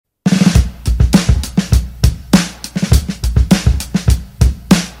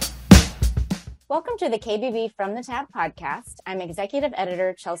Welcome to the KBB From the Tap podcast. I'm Executive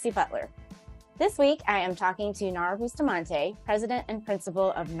Editor Chelsea Butler. This week, I am talking to Nar Bustamante, President and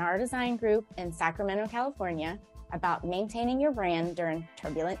Principal of Nar Design Group in Sacramento, California, about maintaining your brand during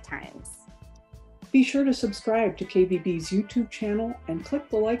turbulent times. Be sure to subscribe to KBB's YouTube channel and click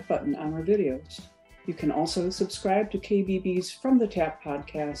the like button on our videos. You can also subscribe to KBB's From the Tap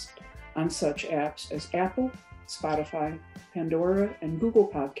podcast on such apps as Apple, Spotify, Pandora, and Google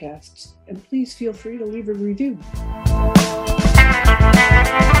Podcasts, and please feel free to leave a review.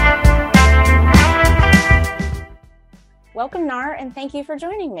 Welcome, Nar, and thank you for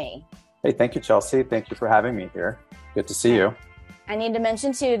joining me. Hey, thank you, Chelsea. Thank you for having me here. Good to see you. I need to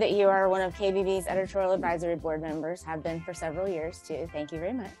mention, too, that you are one of KBB's editorial advisory board members, have been for several years, too. Thank you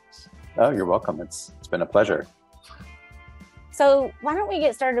very much. Oh, you're welcome. It's been a pleasure. So why don't we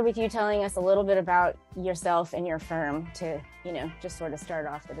get started with you telling us a little bit about yourself and your firm to, just sort of start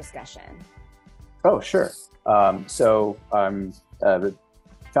off the discussion. Oh, sure. So I'm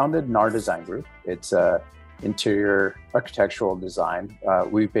founded Nar Design Group. It's interior architectural design.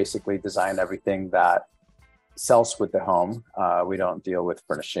 We basically design everything that sells with the home. We don't deal with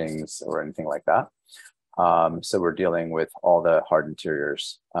furnishings or anything like that. So we're dealing with all the hard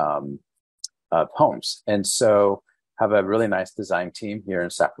interiors of homes. And so have a really nice design team here in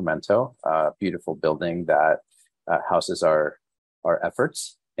Sacramento, a beautiful building that houses our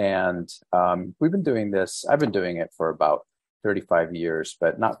efforts. And we've been doing this. I've been doing it for about 35 years,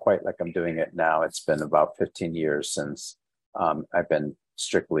 but not quite like I'm doing it now. It's been about 15 years since I've been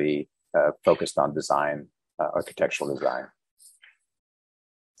strictly focused on design, architectural design.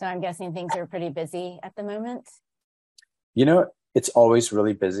 So I'm guessing things are pretty busy at the moment? It's always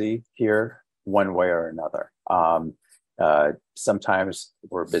really busy here one way or another. Sometimes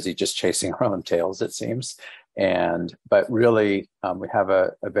we're busy just chasing our own tails, it seems. But really, we have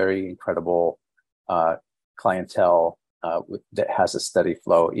a very incredible clientele that has a steady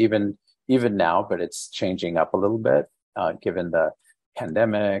flow, even now, but it's changing up a little bit given the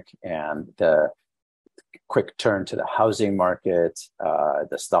pandemic and the quick turn to the housing market,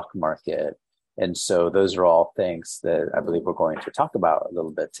 the stock market. And so those are all things that I believe we're going to talk about a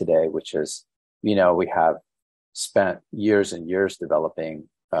little bit today, which is, we have spent years and years developing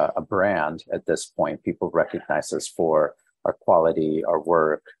a brand. At this point, people recognize us for our quality, our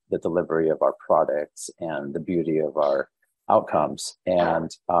work, the delivery of our products, and the beauty of our outcomes. And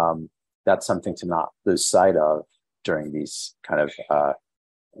that's something to not lose sight of during these kind of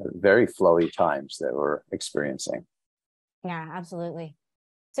very flowy times that we're experiencing. Yeah, absolutely.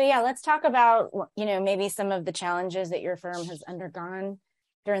 So let's talk about, maybe some of the challenges that your firm has undergone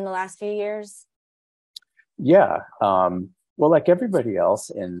during the last few years. Yeah. Well, like everybody else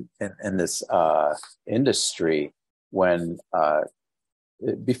in this industry, when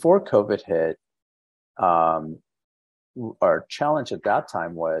before COVID hit, our challenge at that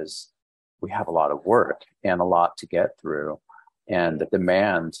time was we have a lot of work and a lot to get through, and the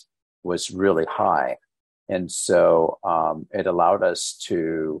demand was really high. And so it allowed us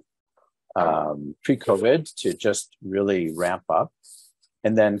to, pre-COVID, to just really ramp up.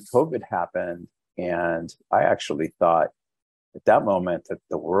 And then COVID happened, and I actually thought at that moment that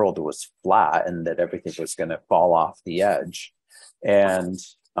the world was flat and that everything was going to fall off the edge. And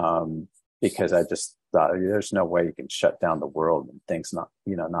because I just thought there's no way you can shut down the world and things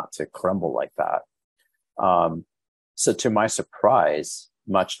not to crumble like that. So to my surprise,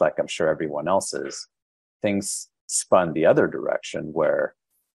 much like I'm sure everyone else's, things spun the other direction where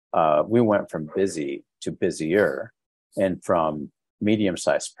we went from busy to busier, and from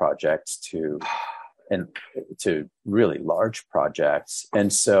medium-sized projects to really large projects.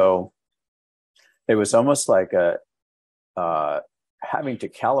 And so it was almost like having to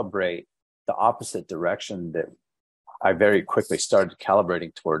calibrate the opposite direction that I very quickly started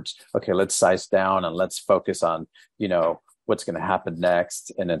calibrating towards. Okay, let's size down and let's focus on, what's going to happen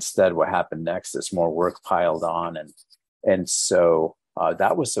next. And instead what happened next is more work piled on. And so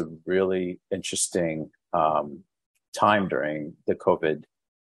that was a really interesting time during the COVID,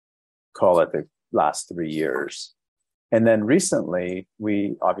 call it the last 3 years. And then recently,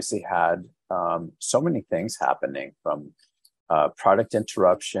 we obviously had so many things happening, from product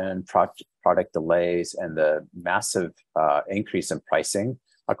interruption, product delays, and the massive increase in pricing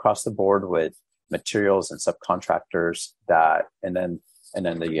across the board with materials and subcontractors, and then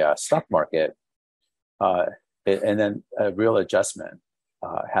the stock market, and then a real adjustment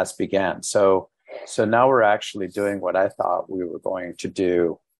has began. So now we're actually doing what I thought we were going to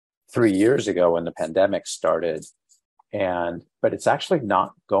do 3 years ago when the pandemic started, but it's actually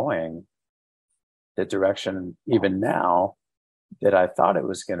not going the direction even now that I thought it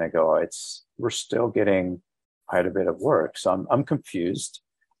was going to go. We're still getting quite a bit of work. So I'm confused.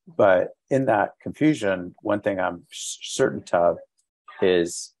 But in that confusion, one thing I'm certain of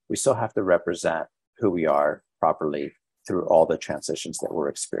is we still have to represent who we are properly through all the transitions that we're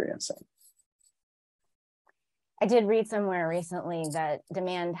experiencing. I did read somewhere recently that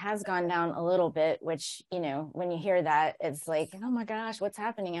demand has gone down a little bit, which, when you hear that, it's like, oh my gosh, what's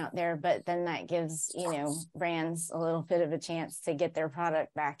happening out there? But then that gives, brands a little bit of a chance to get their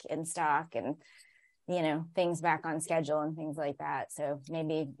product back in stock and, things back on schedule and things like that. So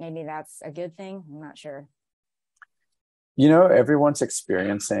maybe that's a good thing. I'm not sure. Everyone's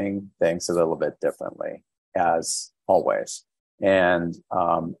experiencing things a little bit differently, as always. And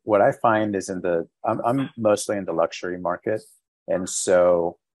what I find is I'm mostly in the luxury market. And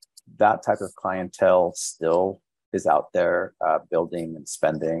so that type of clientele still is out there building and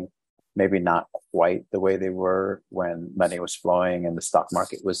spending, maybe not quite the way they were when money was flowing and the stock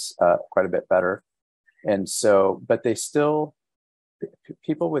market was quite a bit better. And so, but they still,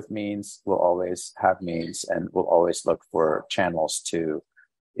 people with means will always have means and will always look for channels to,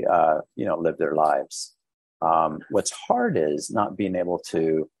 live their lives. What's hard is not being able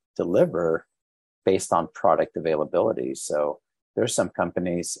to deliver based on product availability. So there's some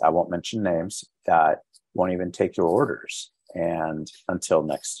companies, I won't mention names, that won't even take your orders and until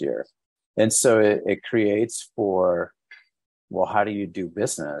next year. And so it creates for, well, how do you do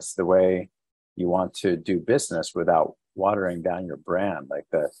business the way you want to do business without watering down your brand? Like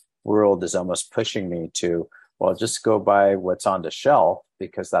the world is almost pushing me to, well, just go buy what's on the shelf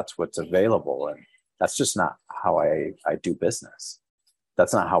because that's what's available. And that's just not how I do business.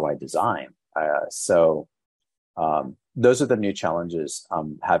 That's not how I design. So those are the new challenges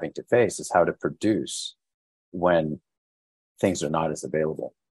I'm having to face, is how to produce when things are not as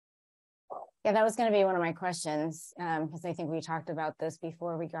available. Yeah, that was going to be one of my questions, because I think we talked about this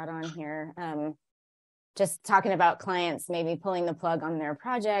before we got on here. Just talking about clients maybe pulling the plug on their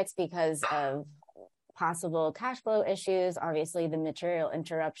projects because of possible cash flow issues, obviously the material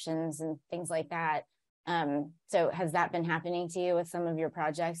interruptions and things like that. So has that been happening to you with some of your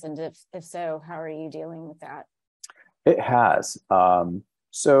projects? And if so, how are you dealing with that? It has.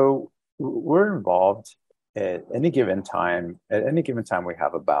 So we're involved at any given time. At any given time, we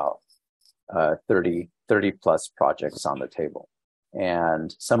have about 30 plus projects on the table.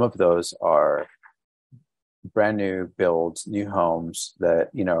 And some of those are brand new builds, new homes that,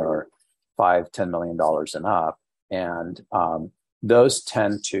 are $5-10 million and up. And those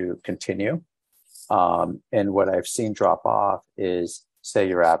tend to continue. And what I've seen drop off is, say,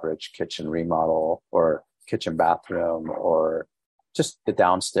 your average kitchen remodel or kitchen bathroom or just the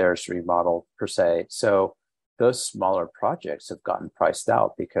downstairs remodel per se. So those smaller projects have gotten priced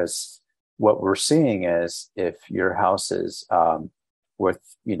out, because what we're seeing is if your house is worth,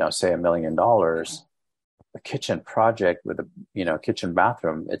 say $1 million, a kitchen project with a, kitchen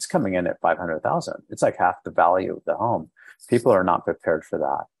bathroom, it's coming in at 500,000. It's like half the value of the home. People are not prepared for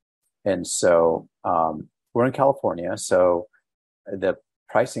that. And so we're in California, so the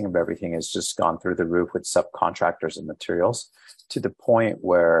pricing of everything has just gone through the roof with subcontractors and materials to the point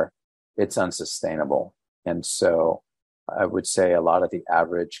where it's unsustainable. And so I would say a lot of the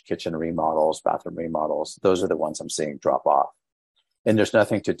average kitchen remodels, bathroom remodels, those are the ones I'm seeing drop off. And there's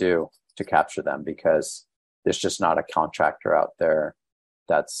nothing to do to capture them, because there's just not a contractor out there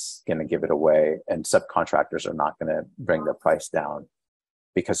that's going to give it away. And subcontractors are not going to bring the price down,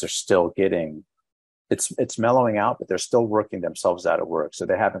 because they're still getting, it's mellowing out, but they're still working themselves out of work. So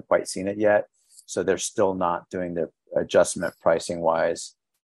they haven't quite seen it yet. So they're still not doing the adjustment pricing wise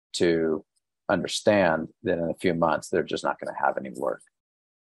to understand that in a few months, they're just not going to have any work.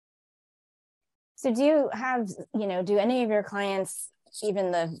 So do you have, do any of your clients,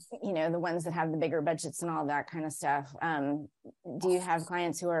 even the ones that have the bigger budgets and all that kind of stuff, do you have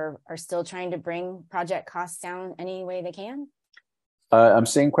clients who are still trying to bring project costs down any way they can? I'm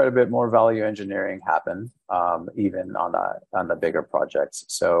seeing quite a bit more value engineering happen, even on the bigger projects.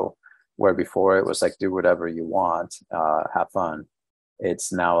 So where before it was like, do whatever you want, have fun.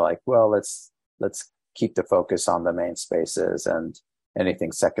 It's now like, well, let's keep the focus on the main spaces, and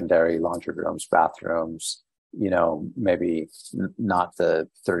anything secondary, laundry rooms, bathrooms, maybe not the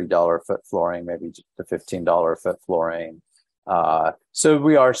 $30 foot flooring, maybe the $15 foot flooring. So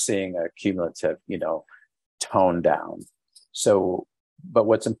we are seeing a cumulative, tone down. So, but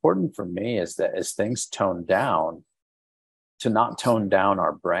what's important for me is that as things tone down, to not tone down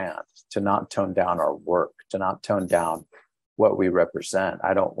our brand, to not tone down our work, to not tone down what we represent.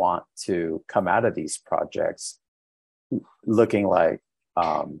 I don't want to come out of these projects looking like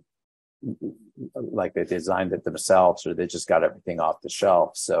like they designed it themselves or they just got everything off the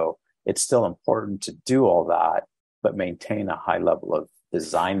shelf. So it's still important to do all that, but maintain a high level of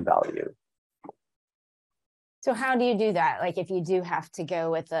design value. So how do you do that? Like if you do have to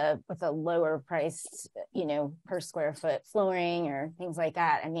go with a lower priced, per square foot flooring or things like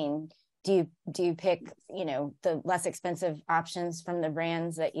that, I mean, do you pick, the less expensive options from the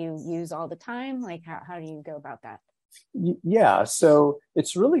brands that you use all the time? Like how do you go about that? Yeah, so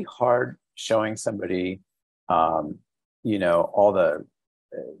it's really hard showing somebody, all the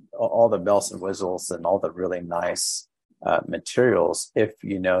bells and whistles and all the really nice materials if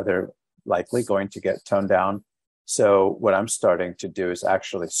they're likely going to get toned down. So what I'm starting to do is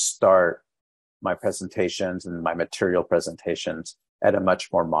actually start my presentations and my material presentations at a much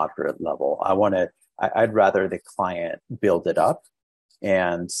more moderate level. I'd rather the client build it up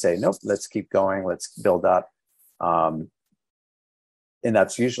and say, nope, let's keep going, let's build up. And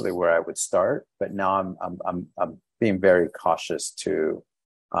that's usually where I would start. But now I'm being very cautious to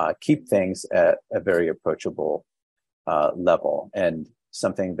keep things at a very approachable level, and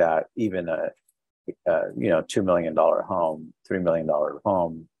something that even a $2 million home, $3 million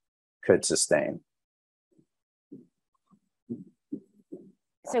home could sustain.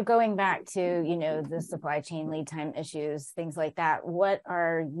 So going back to, the supply chain lead time issues, things like that, what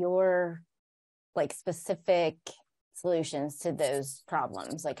are your specific solutions to those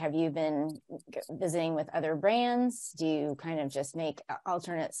problems? Like, have you been visiting with other brands? Do you kind of just make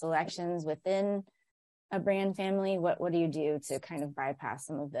alternate selections within a brand family? What do you do to kind of bypass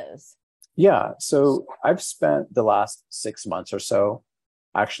some of those? Yeah, so I've spent the last 6 months or so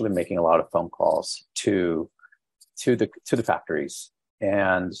actually making a lot of phone calls to the factories,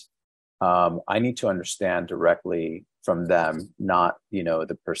 and I need to understand directly from them, not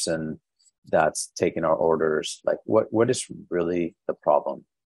the person that's taking our orders, like what is really the problem,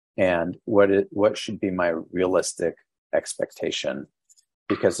 and what should be my realistic expectation.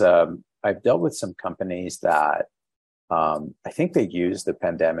 Because I've dealt with some companies that I think they use the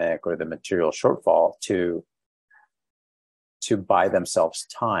pandemic or the material shortfall to buy themselves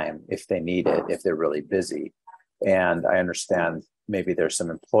time if they need it, if they're really busy. And I understand maybe there's some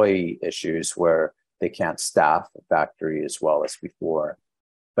employee issues where they can't staff the factory as well as before,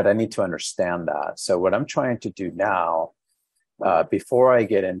 but I need to understand that. So what I'm trying to do now, before I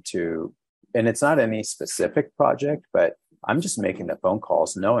get into, and it's not any specific project, but I'm just making the phone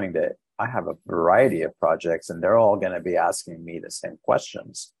calls knowing that I have a variety of projects and they're all going to be asking me the same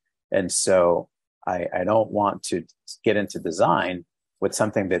questions. And so I don't want to get into design with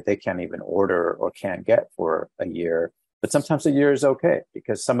something that they can't even order or can't get for a year. But sometimes a year is okay,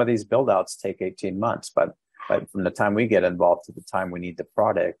 because some of these build outs take 18 months. But from the time we get involved to the time we need the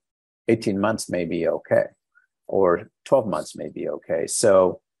product, 18 months may be okay, or 12 months may be okay.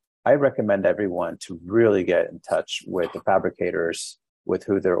 So I recommend everyone to really get in touch with the fabricators, with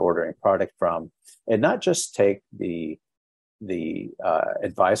who they're ordering product from, and not just take the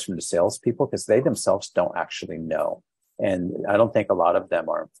advice from the salespeople, because they themselves don't actually know. And I don't think a lot of them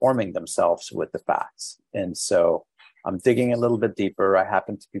are informing themselves with the facts. And so I'm digging a little bit deeper. I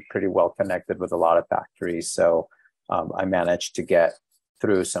happen to be pretty well connected with a lot of factories. So I managed to get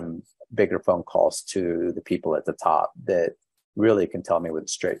through some bigger phone calls to the people at the top that really can tell me with a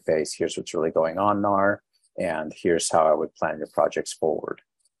straight face, here's what's really going on, NAR, and here's how I would plan your projects forward.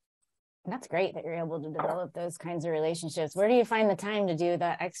 That's great that you're able to develop those kinds of relationships. Where do you find the time to do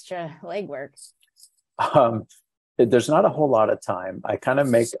that extra legwork? There's not a whole lot of time. I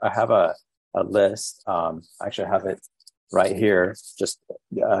have a list. I actually have it right here. Just,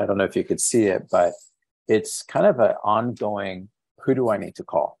 I don't know if you could see it, but it's kind of an ongoing, who do I need to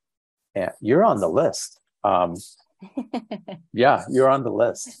call? And you're on the list. Yeah, you're on the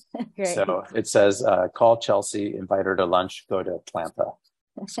list. Great. So it says, call Chelsea, invite her to lunch, go to Atlanta.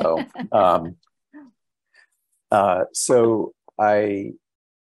 So, so I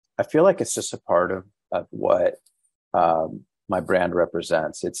feel like it's just a part of what my brand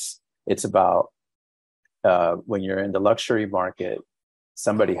represents. It's about when you're in the luxury market,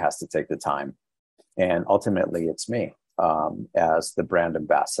 somebody has to take the time, and ultimately it's me as the brand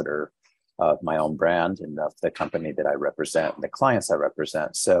ambassador of my own brand and of the company that I represent and the clients I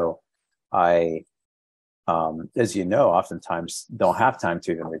represent. So I, as you know, oftentimes don't have time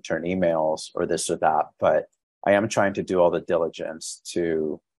to even return emails or this or that, but I am trying to do all the diligence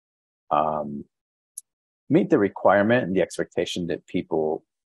to meet the requirement and the expectation that people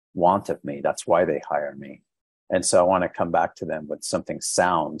want of me. That's why they hire me. And so I want to come back to them with something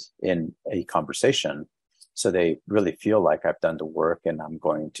sound in a conversation, so they really feel like I've done the work and I'm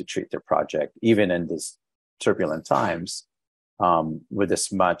going to treat their project, even in these turbulent times, with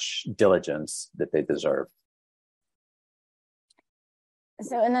as much diligence that they deserve.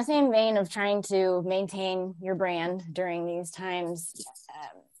 So in the same vein of trying to maintain your brand during these times,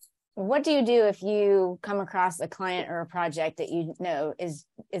 what do you do if you come across a client or a project that you know is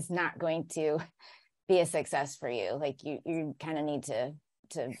not going to be a success for you? Like you kind of need to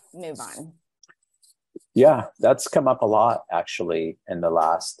move on. Yeah, that's come up a lot actually in the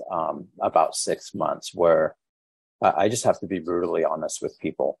last about 6 months, where I just have to be brutally honest with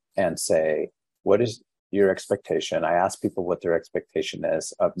people and say, what is your expectation? I ask people what their expectation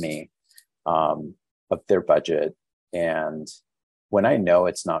is of me, of their budget. And when I know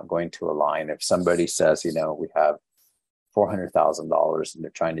it's not going to align, if somebody says, you know, we have $400,000 and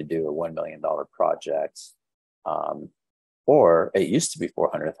they're trying to do a $1 million project, or it used to be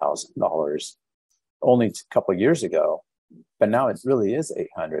 $400,000 only a couple of years ago, but now it really is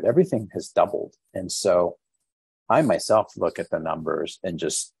 800. Everything has doubled. And so I myself look at the numbers and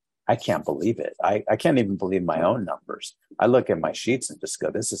just, I can't believe it. I can't even believe my own numbers. I look at my sheets and just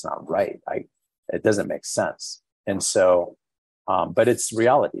go, this is not right. It doesn't make sense. And so, but it's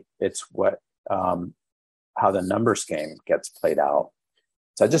reality. It's what, how the numbers game gets played out.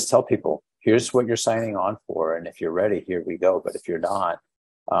 So I just tell people, here's what you're signing on for. And if you're ready, here we go. But if you're not,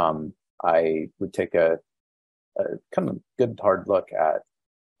 I would take a kind of good hard look at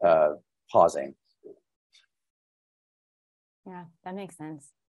pausing. Yeah, that makes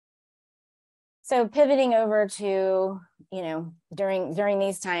sense. So pivoting over to, you know, during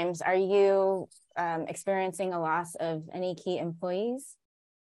these times, are you experiencing a loss of any key employees?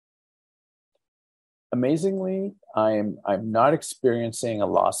 Amazingly, I'm not experiencing a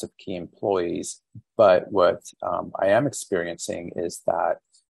loss of key employees, but what I am experiencing is that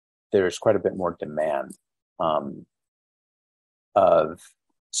there's quite a bit more demand of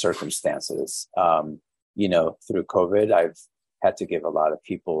circumstances. You know, through COVID, I've had to give a lot of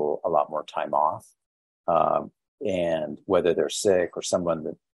people a lot more time off, and whether they're sick or someone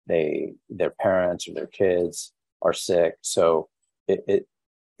that their parents or their kids are sick, so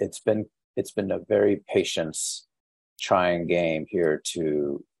it's been a very patience trying game here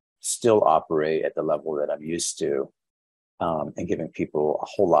to still operate at the level that I'm used to, and giving people a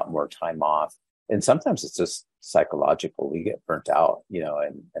whole lot more time off. And sometimes it's just psychological. We get burnt out, you know,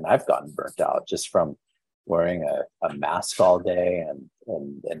 and I've gotten burnt out just from wearing a mask all day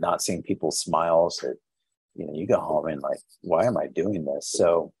and not seeing people's smiles. That, you know, you go home and like, why am I doing this?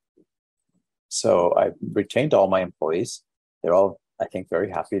 So I retained all my employees. They're all, I think, very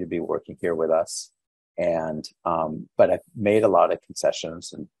happy to be working here with us. And, but I've made a lot of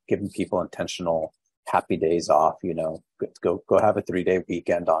concessions and given people intentional happy days off, you know, go have a 3-day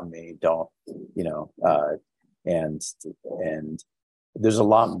weekend on me. Don't, you know, and there's a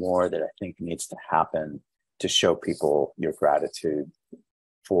lot more that I think needs to happen to show people your gratitude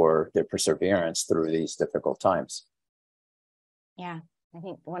for their perseverance through these difficult times. Yeah, I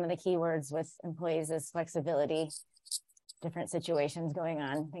think one of the key words with employees is flexibility, different situations going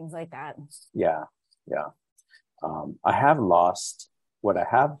on, things like that. Yeah. What I have lost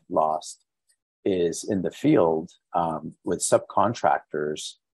is in the field, with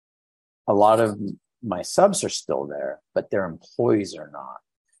subcontractors. A lot of my subs are still there, but their employees are not.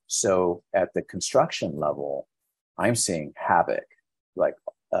 So at the construction level, I'm seeing havoc. Like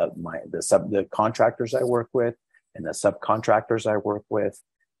the contractors I work with and the subcontractors I work with,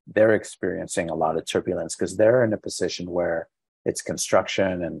 they're experiencing a lot of turbulence because they're in a position where it's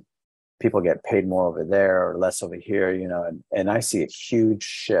construction and people get paid more over there or less over here, you know, and I see a huge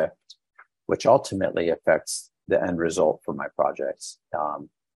shift, which ultimately affects the end result for my projects. I'm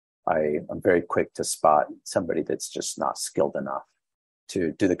very quick to spot somebody that's just not skilled enough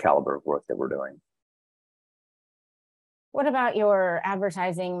to do the caliber of work that we're doing. What about your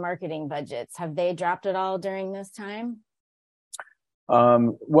advertising marketing budgets? Have they dropped at all during this time?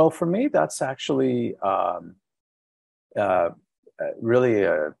 Well, for me, that's actually really,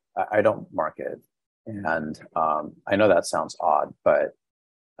 I don't market. And I know that sounds odd, but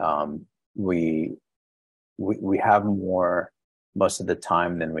we have more most of the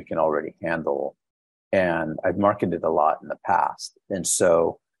time than we can already handle. And I've marketed a lot in the past. And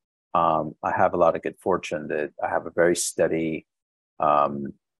so I have a lot of good fortune that I have a very steady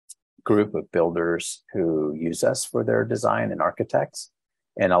group of builders who use us for their design and architects,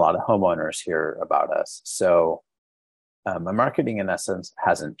 and a lot of homeowners hear about us. So my marketing in essence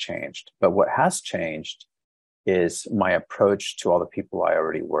hasn't changed, but what has changed is my approach to all the people I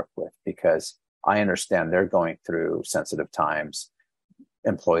already work with, because I understand they're going through sensitive times,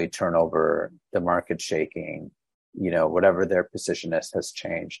 employee turnover, the market shaking, you know, whatever their position is has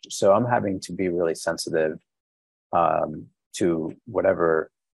changed. So I'm having to be really sensitive to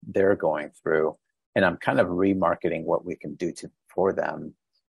whatever they're going through. And I'm kind of remarketing what we can do for them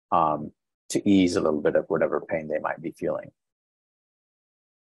to ease a little bit of whatever pain they might be feeling.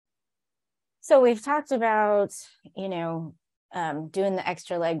 So we've talked about, doing the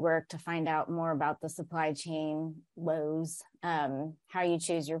extra legwork to find out more about the supply chain woes, how you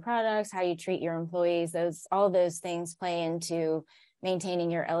choose your products, how you treat your employees, all those things play into maintaining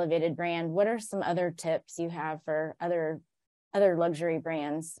your elevated brand. What are some other tips you have for other luxury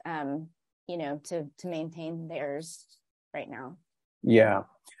brands, to maintain theirs right now? Yeah,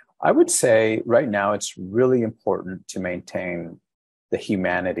 I would say right now it's really important to maintain the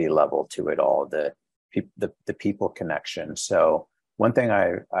humanity level to it all, the people connection. So one thing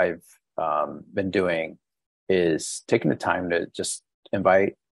I've been doing is taking the time to just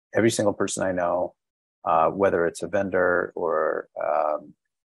invite every single person I know, whether it's a vendor or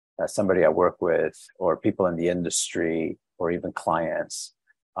somebody I work with, or people in the industry, or even clients.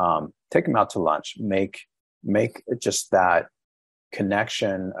 Take them out to lunch. Make just that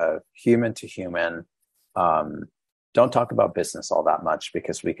connection of human to human. Don't talk about business all that much,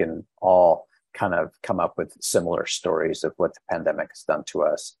 because we can all kind of come up with similar stories of what the pandemic has done to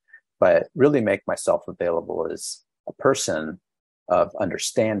us, but really make myself available as a person of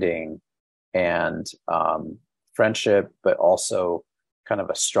understanding and friendship, but also kind of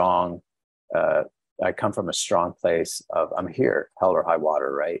a strong, I come from a strong place of I'm here, hell or high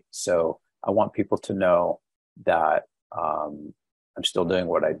water, right? So I want people to know that I'm still doing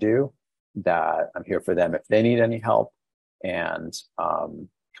what I do, that I'm here for them if they need any help, and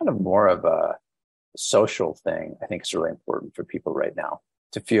kind of more of a social thing. I think it's really important for people right now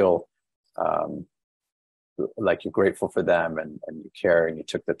to feel like you're grateful for them and you care and you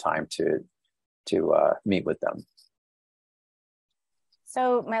took the time to meet with them.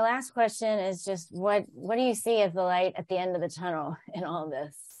 So my last question is just what do you see as the light at the end of the tunnel in all of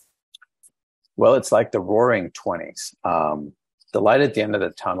this? Well, it's like the roaring 20s. The light at the end of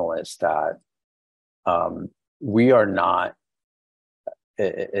the tunnel is that we are not,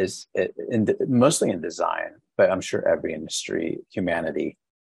 mostly in design, but I'm sure every industry, humanity,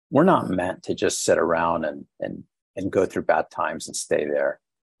 we're not meant to just sit around and go through bad times and stay there.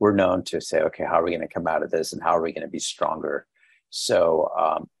 We're known to say, okay, how are we going to come out of this, and how are we going to be stronger?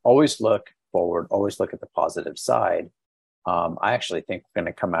 So always look forward, always look at the positive side. I actually think we're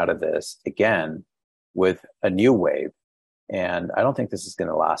going to come out of this again with a new wave. And I don't think this is going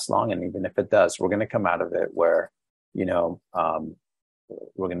to last long. And even if it does, we're going to come out of it where,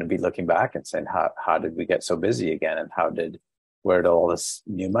 we're going to be looking back and saying, how did we get so busy again? And where did all this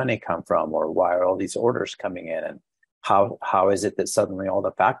new money come from? Or why are all these orders coming in? And how is it that suddenly all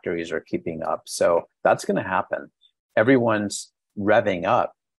the factories are keeping up? So that's going to happen. Everyone's revving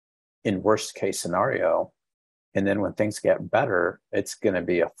up in worst case scenario. And then when things get better, it's going to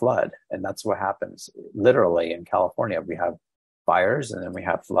be a flood. And that's what happens. Literally in California, we have fires and then we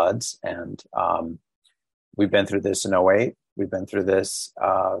have floods. And we've been through this in 2008. We've been through this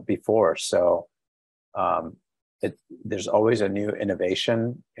before. So there's always a new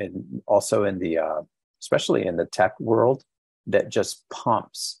innovation, and also in the, especially in the tech world, that just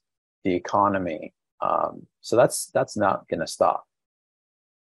pumps the economy. So that's not going to stop.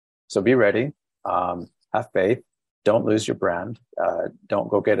 So be ready. Have faith. Don't lose your brand. Don't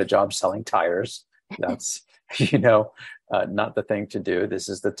go get a job selling tires. That's, not the thing to do. This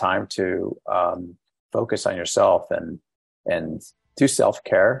is the time to focus on yourself and do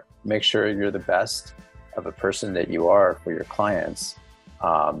self-care. Make sure you're the best of a person that you are for your clients.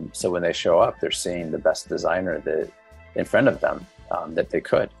 So when they show up, they're seeing the best designer that in front of them that they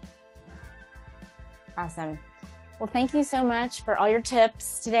could. Awesome. Well, thank you so much for all your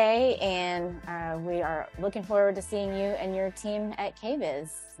tips today. And we are looking forward to seeing you and your team at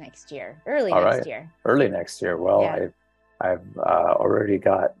KBIS next year, early next year. Well, yeah. I've already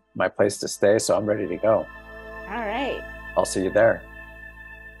got my place to stay, so I'm ready to go. All right. I'll see you there.